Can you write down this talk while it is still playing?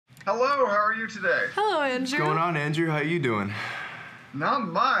Hello, how are you today? Hello, Andrew. What's going on, Andrew? How you doing? Not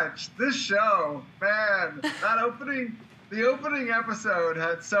much. This show, man, the opening episode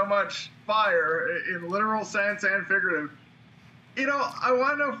had so much fire in literal sense and figurative. You know, I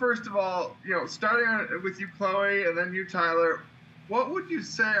want to know, first of all, starting with you, Chloe, and then you, Tyler, what would you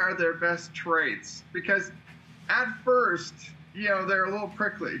say are their best traits? Because at first, they're a little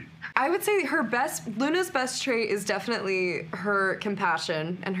prickly. I would say Luna's best trait is definitely her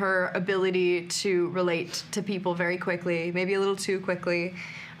compassion and her ability to relate to people very quickly, maybe a little too quickly.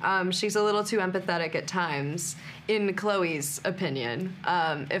 She's a little too empathetic at times, in Chloe's opinion,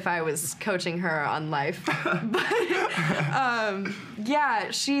 if I was coaching her on life. But,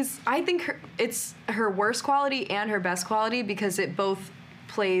 I think it's her worst quality and her best quality because it both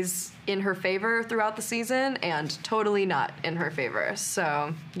plays in her favor throughout the season and totally not in her favor.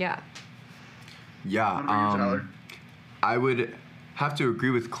 So, yeah. Yeah, What about you, Tyler? I would have to agree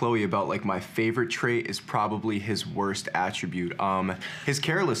with Chloe about, like, my favorite trait is probably his worst attribute. His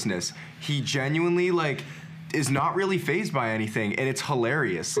carelessness. He genuinely, like, is not really fazed by anything, and it's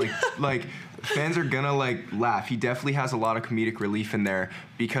hilarious. Like fans are gonna, like, laugh. He definitely has a lot of comedic relief in there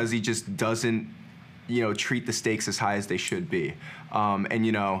because he just doesn't, treat the stakes as high as they should be.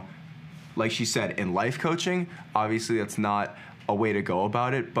 And, like she said, in life coaching, obviously that's not a way to go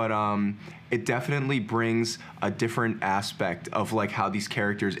about it, but it definitely brings a different aspect of, like, how these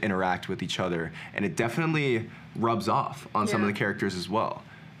characters interact with each other, and it definitely rubs off on some of the characters as well,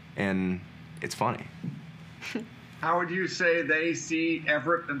 and it's funny. How would you say they see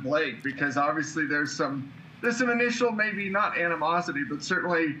Everett and Blake? Because obviously there's some initial, maybe not animosity, but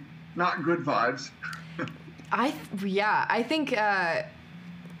certainly not good vibes. I think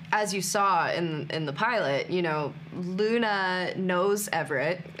as you saw in the pilot, Luna knows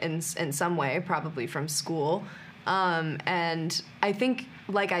Everett in some way, probably from school, and I think,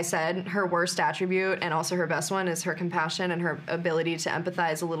 like I said, her worst attribute and also her best one is her compassion and her ability to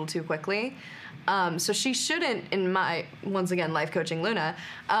empathize a little too quickly. So she shouldn't, in my, once again, life coaching Luna,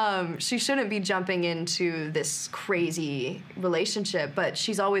 she shouldn't be jumping into this crazy relationship, but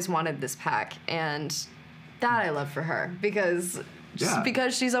she's always wanted this pack, and that I love for her, because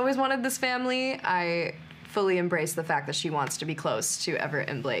she's always wanted this family. I fully embrace the fact that she wants to be close to Everett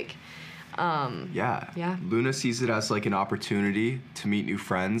and Blake. Luna sees it as, like, an opportunity to meet new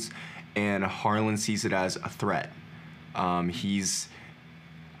friends, and Harlan sees it as a threat.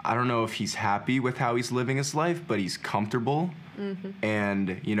 I don't know if he's happy with how he's living his life, but he's comfortable. Mm-hmm.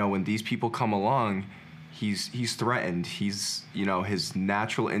 And, when these people come along, he's threatened. His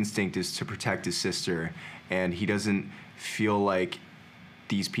natural instinct is to protect his sister, and he doesn't feel like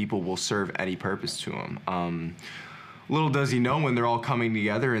these people will serve any purpose to him. Little does he know, when they're all coming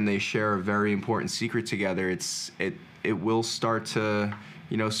together and they share a very important secret together, it will start to,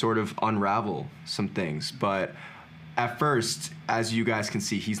 sort of unravel some things. But at first, as you guys can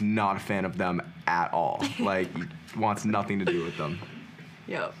see, he's not a fan of them at all. Like, he wants nothing to do with them.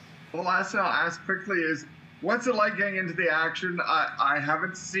 Yep. Well, last thing I'll ask quickly is, what's it like getting into the action? I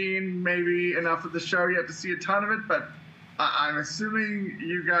haven't seen maybe enough of the show yet to see a ton of it, but I'm assuming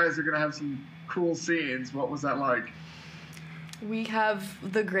you guys are going to have some cool scenes. What was that like? We have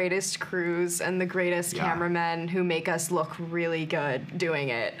the greatest crews and the greatest cameramen who make us look really good doing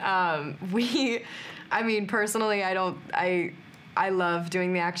it. Personally, I love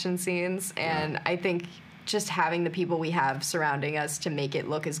doing the action scenes, and I think just having the people we have surrounding us to make it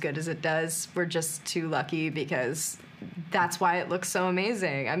look as good as it does, we're just too lucky, because that's why it looks so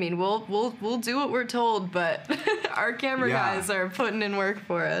amazing. I mean, we'll do what we're told, but our camera guys are putting in work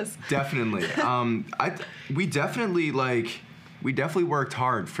for us. Definitely. We definitely worked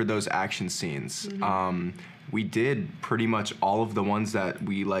hard for those action scenes. Mm-hmm. We did pretty much all of the ones that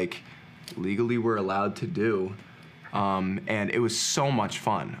we, like, legally were allowed to do. And it was so much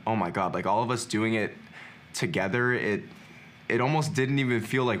fun. Oh my God, like, all of us doing it together, it almost didn't even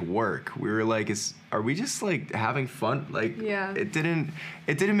feel like work. We were like, are we just, like, having fun? Like, it didn't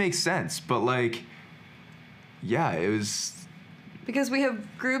make sense, but, like, it was... Because we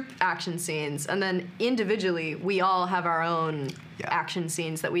have group action scenes, and then individually, we all have our own action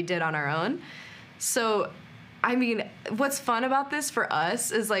scenes that we did on our own. So, I mean, what's fun about this for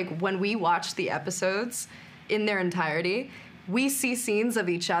us is, like, when we watch the episodes in their entirety, we see scenes of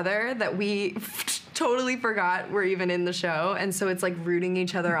each other that we totally forgot were even in the show, and so it's like rooting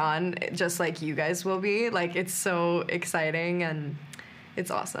each other on, just like you guys will be. Like, it's so exciting, and it's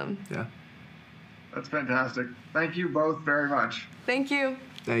awesome. Yeah. That's fantastic. Thank you both very much. Thank you.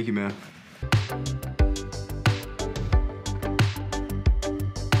 Thank you, man.